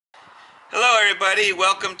Hello everybody,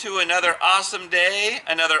 welcome to another awesome day,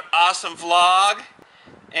 another awesome vlog,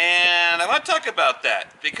 and I want to talk about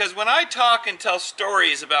that because when I talk and tell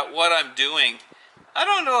stories about what I'm doing, I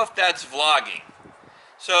don't know if that's vlogging.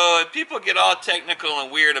 So people get all technical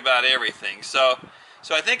and weird about everything. So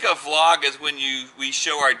I think a vlog is when we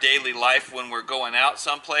show our daily life when we're going out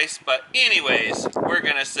someplace. But anyways, we're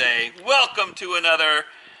gonna say welcome to another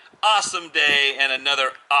awesome day and another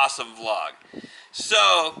awesome vlog.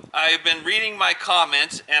 So I've been reading my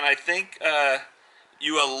comments, and I thank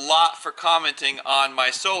you a lot for commenting on my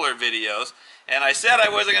solar videos. And I said I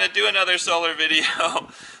wasn't going to do another solar video,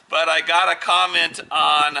 but I got a comment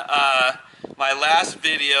on my last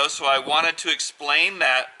video, so I wanted to explain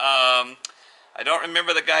that. I don't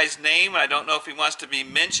remember the guy's name, and I don't know if he wants to be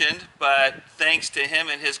mentioned, but thanks to him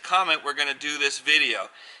and his comment, we're going to do this video.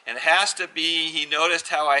 And it has to be, he noticed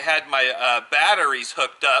how I had my batteries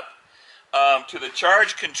hooked up to the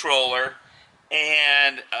charge controller,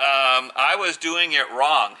 and I was doing it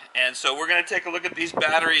wrong. And so we're going to take a look at these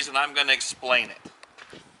batteries and I'm going to explain it.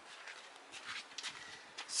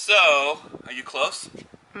 So, are you close?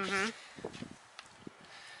 Mm-hmm.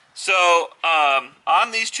 So,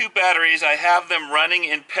 on these two batteries, I have them running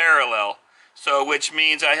in parallel. So, which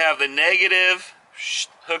means I have the negative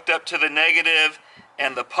hooked up to the negative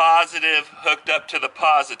and the positive hooked up to the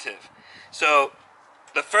positive. So,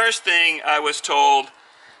 the first thing I was told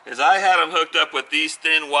is I had them hooked up with these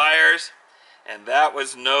thin wires, and that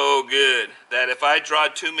was no good. That if I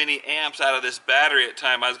drawed too many amps out of this battery at a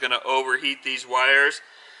time, I was going to overheat these wires.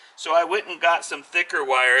 So I went and got some thicker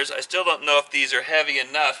wires. I still don't know if these are heavy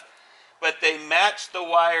enough, but they match the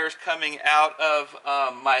wires coming out of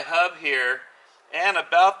my hub here, and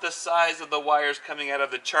about the size of the wires coming out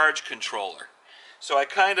of the charge controller. So I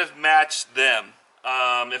kind of matched them.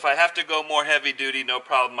 If I have to go more heavy duty, no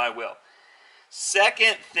problem, I will.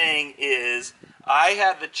 Second thing is, I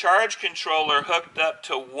had the charge controller hooked up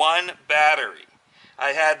to one battery.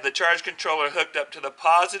 I had the charge controller hooked up to the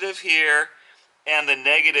positive here and the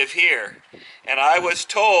negative here. And I was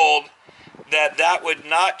told that that would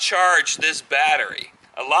not charge this battery.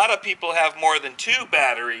 A lot of people have more than two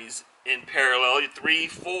batteries in parallel, 3,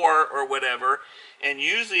 4, or whatever, and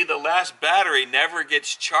usually the last battery never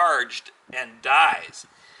gets charged and dies.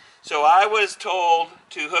 So I was told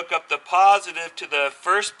to hook up the positive to the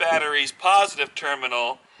first battery's positive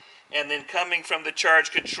terminal, and then coming from the charge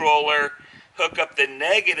controller, hook up the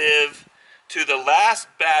negative to the last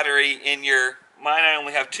battery in your, mine I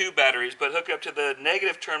only have two batteries, but hook up to the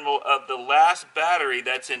negative terminal of the last battery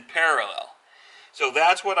that's in parallel. So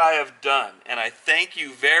that's what I have done, and I thank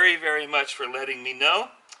you very, very much for letting me know.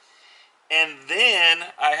 And then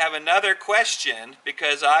I have another question,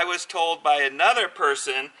 because I was told by another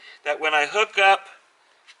person that when I hook up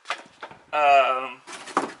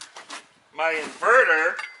my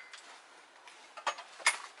inverter,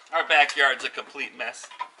 our backyard's a complete mess.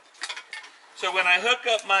 So when I hook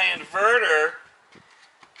up my inverter,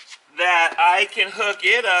 that I can hook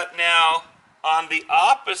it up now on the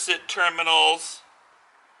opposite terminals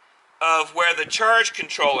of where the charge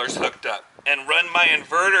controller's hooked up, and run my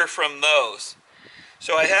inverter from those.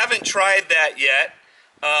 So I haven't tried that yet.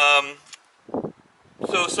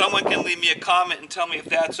 So someone can leave me a comment and tell me if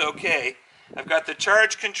that's okay. I've got the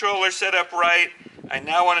charge controller set up right. I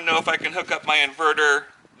now want to know if I can hook up my inverter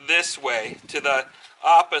this way to the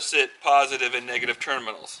opposite positive and negative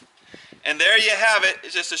terminals. And there you have it.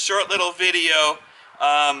 It's just a short little video,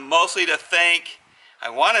 mostly to thank, I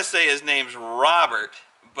want to say his name's Robert,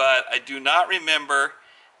 but I do not remember.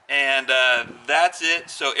 And that's it.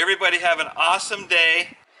 So everybody have an awesome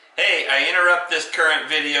day. Hey, I interrupt this current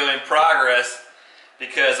video in progress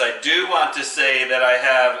because I do want to say that I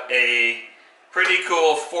have a pretty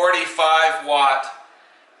cool 45 watt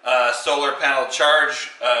solar panel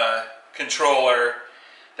charge controller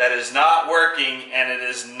that is not working, and it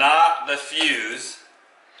is not the fuse.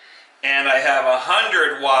 And I have a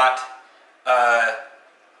 100 watt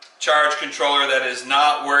charge controller that is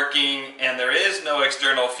not working, and there is no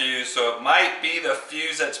external fuse, so it might be the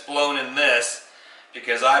fuse that's blown in this,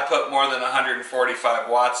 because I put more than 145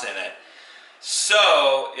 watts in it.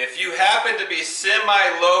 So if you happen to be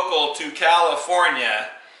semi-local to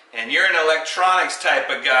California and you're an electronics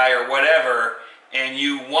type of guy or whatever, and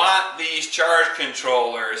you want these charge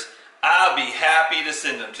controllers, I'll be happy to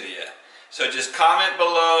send them to you. So just comment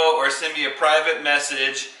below or send me a private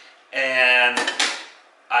message, and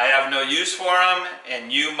I have no use for them, and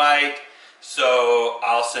you might, so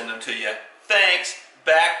I'll send them to you. Thanks.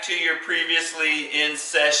 Back to your previously in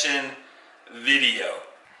session video.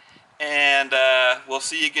 And we'll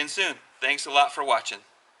see you again soon. Thanks a lot for watching.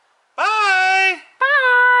 Bye!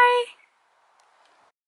 Bye!